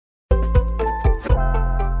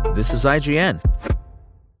This is IGN.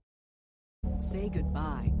 Say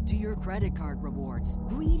goodbye to your credit card rewards.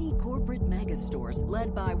 Greedy corporate mega stores,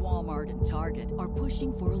 led by Walmart and Target, are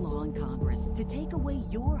pushing for a law in Congress to take away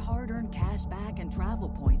your hard-earned cash back and travel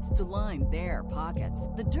points to line their pockets.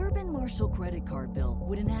 The Durbin-Marshall credit card bill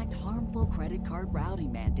would enact harmful credit card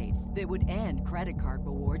routing mandates that would end credit card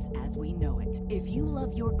rewards as we know it. If you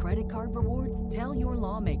love your credit card rewards, tell your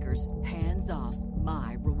lawmakers, hands off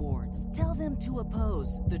my rewards. Tell them to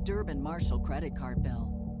oppose the Durbin-Marshall credit card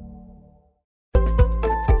bill.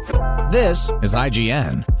 This is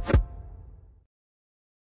IGN.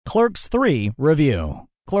 Clerks III review.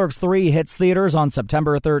 Clerks III hits theaters on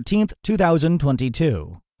September 13th,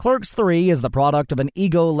 2022. Clerks III is the product of an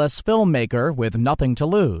egoless filmmaker with nothing to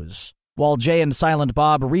lose. While Jay and Silent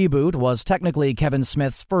Bob Reboot was technically Kevin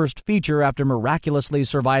Smith's first feature after miraculously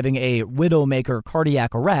surviving a Widowmaker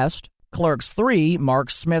cardiac arrest, Clerks III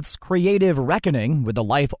marks Smith's creative reckoning with the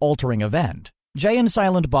life-altering event. Jay and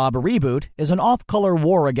Silent Bob Reboot is an off-color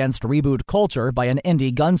war against reboot culture by an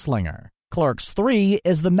indie gunslinger. Clerks III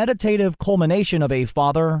is the meditative culmination of a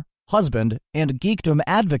father, husband, and geekdom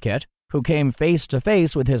advocate who came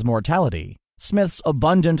face-to-face with his mortality. Smith's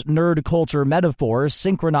abundant nerd culture metaphors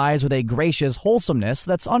synchronize with a gracious wholesomeness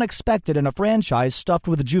that's unexpected in a franchise stuffed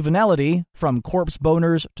with juvenility, from corpse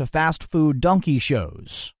boners to fast food donkey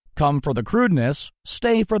shows. Come for the crudeness,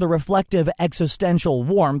 stay for the reflective existential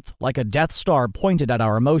warmth like a Death Star pointed at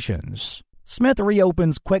our emotions. Smith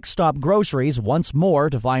reopens Quick Stop Groceries once more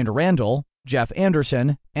to find Randall, Jeff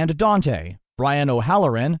Anderson, and Dante, Brian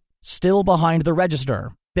O'Halloran, still behind the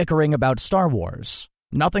register, bickering about Star Wars.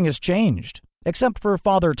 Nothing has changed, except for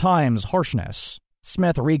Father Time's harshness.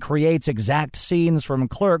 Smith recreates exact scenes from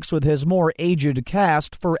Clerks with his more aged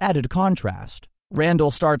cast for added contrast.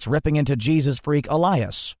 Randall starts ripping into Jesus freak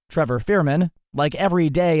Elias, Trevor Fearman, like every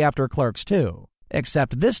day after Clerks II.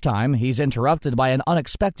 Except this time, he's interrupted by an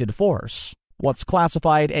unexpected force. What's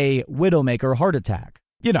classified a Widowmaker heart attack.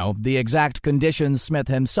 You know, the exact condition Smith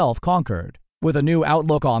himself conquered. With a new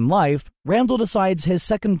outlook on life, Randall decides his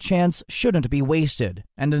second chance shouldn't be wasted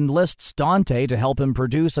and enlists Dante to help him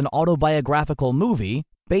produce an autobiographical movie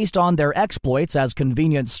based on their exploits as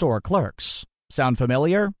convenience store clerks. Sound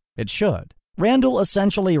familiar? It should. Randall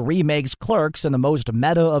essentially remakes Clerks in the most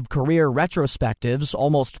meta of career retrospectives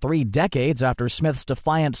almost 3 decades after Smith's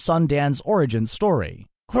defiant Sundance origin story.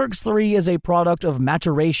 Clerks III is a product of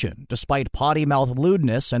maturation despite potty-mouthed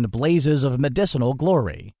lewdness and blazes of medicinal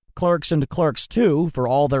glory. Clerks and Clerks II, for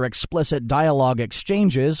all their explicit dialogue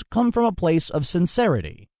exchanges, come from a place of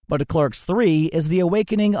sincerity. But Clerks III is the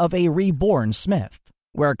awakening of a reborn Smith.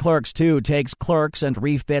 Where Clerks II takes Clerks and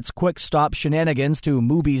refits Quick Stop shenanigans to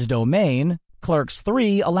Mubi's domain, Clerks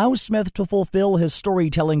III allows Smith to fulfill his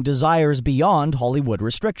storytelling desires beyond Hollywood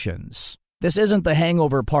restrictions. This isn't The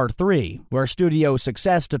Hangover Part 3, where studio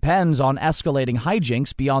success depends on escalating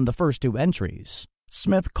hijinks beyond the first 2 entries.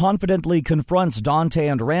 Smith confidently confronts Dante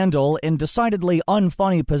and Randall in decidedly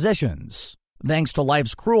unfunny positions, thanks to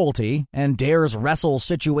life's cruelty, and dares wrestle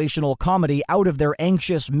situational comedy out of their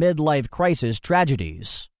anxious midlife crisis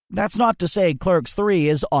tragedies. That's not to say Clerks III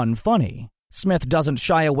is unfunny. Smith doesn't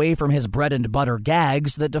shy away from his bread-and-butter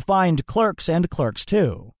gags that defined Clerks and Clerks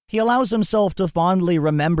II. He allows himself to fondly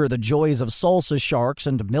remember the joys of salsa sharks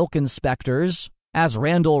and milk inspectors as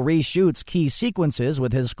Randall reshoots key sequences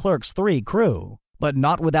with his Clerks III crew, but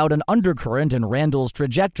not without an undercurrent in Randall's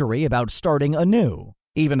trajectory about starting anew,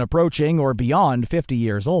 even approaching or beyond 50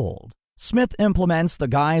 years old. Smith implements the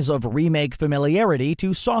guise of remake familiarity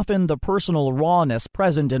to soften the personal rawness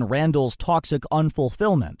present in Randall's toxic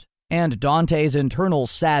unfulfillment and Dante's internal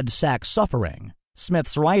sad sack suffering.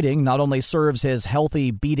 Smith's writing not only serves his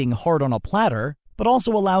healthy beating heart on a platter, but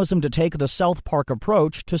also allows him to take the South Park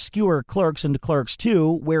approach to skewer Clerks and Clerks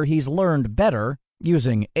II where he's learned better,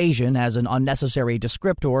 using Asian as an unnecessary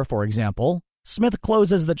descriptor, for example. Smith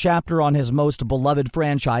closes the chapter on his most beloved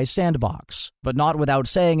franchise sandbox, but not without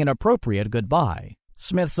saying an appropriate goodbye.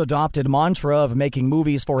 Smith's adopted mantra of making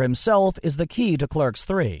movies for himself is the key to Clerks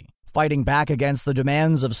III, fighting back against the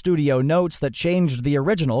demands of studio notes that changed the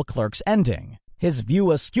original Clerks ending. His View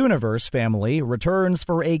Askewniverse family returns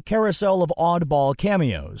for a carousel of oddball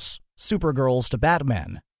cameos, Supergirls to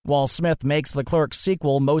Batman, while Smith makes the Clerks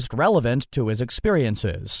sequel most relevant to his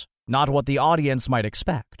experiences, not what the audience might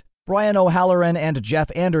expect. Brian O'Halloran and Jeff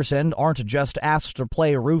Anderson aren't just asked to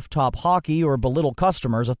play rooftop hockey or belittle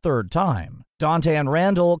customers a third time. Dante and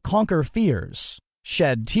Randall conquer fears,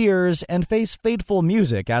 shed tears, and face fateful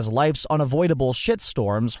music as life's unavoidable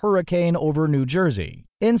shitstorms hurricane over New Jersey.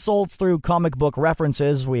 Insults through comic book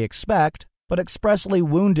references we expect, but expressly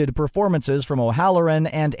wounded performances from O'Halloran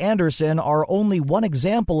and Anderson are only one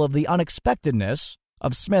example of the unexpectedness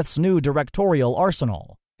of Smith's new directorial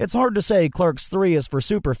arsenal. It's hard to say Clerks III is for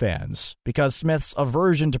superfans, because Smith's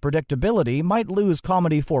aversion to predictability might lose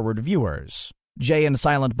comedy-forward viewers. Jay and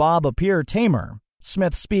Silent Bob appear tamer.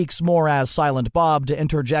 Smith speaks more as Silent Bob to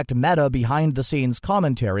interject meta behind-the-scenes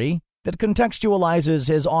commentary that contextualizes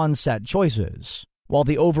his on-set choices, while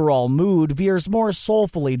the overall mood veers more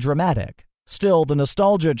soulfully dramatic. Still, the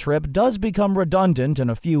nostalgia trip does become redundant in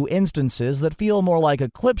a few instances that feel more like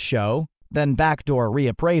a clip show than backdoor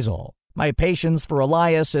reappraisal. My patience for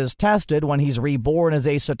Elias is tested when he's reborn as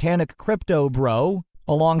a satanic crypto bro,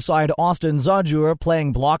 alongside Austin Zajur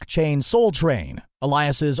playing Blockchain Soul Train,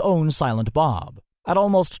 Elias's own Silent Bob. At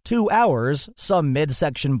almost 2 hours, some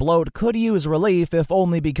midsection bloat could use relief if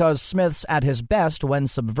only because Smith's at his best when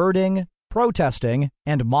subverting, protesting,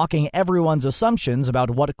 and mocking everyone's assumptions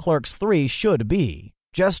about what Clerks III should be.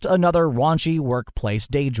 Just another raunchy workplace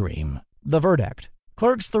daydream. The verdict: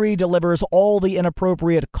 Clerks III delivers all the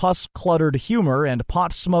inappropriate cuss-cluttered humor and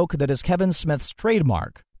pot smoke that is Kevin Smith's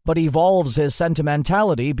trademark, but evolves his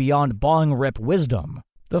sentimentality beyond bong-rip wisdom.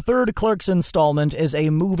 The third Clerks installment is a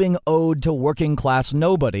moving ode to working-class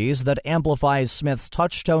nobodies that amplifies Smith's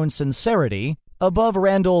touchstone sincerity above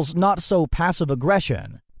Randall's not-so-passive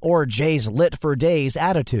aggression, or Jay's lit-for-days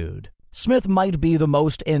attitude. Smith might be the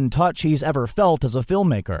most in touch he's ever felt as a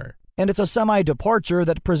filmmaker, and it's a semi-departure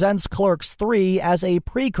that presents Clerks III as a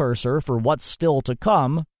precursor for what's still to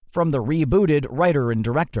come from the rebooted writer and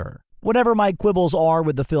director. Whatever my quibbles are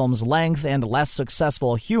with the film's length and less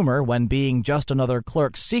successful humor when being just another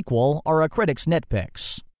Clerks sequel are a critic's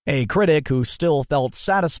nitpicks. A critic who still felt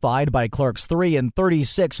satisfied by Clerks III in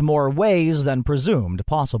 36 more ways than presumed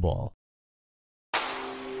possible.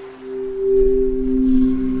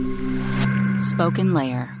 Spoken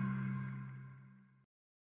Layer.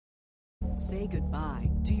 Say goodbye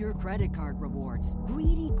to your credit card rewards.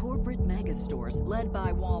 Greedy corporate mega stores, led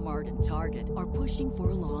by Walmart and Target, are pushing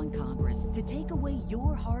for a law in Congress to take away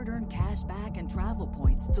your hard-earned cash back and travel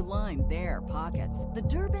points to line their pockets. The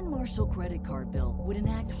Durbin-Marshall credit card bill would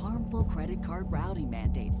enact harmful credit card routing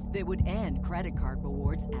mandates that would end credit card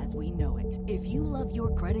rewards as we know it. If you love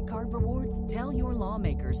your credit card rewards, tell your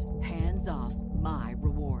lawmakers, hands off my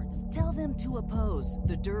rewards. Tell them to oppose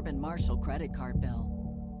the Durbin-Marshall credit card bill.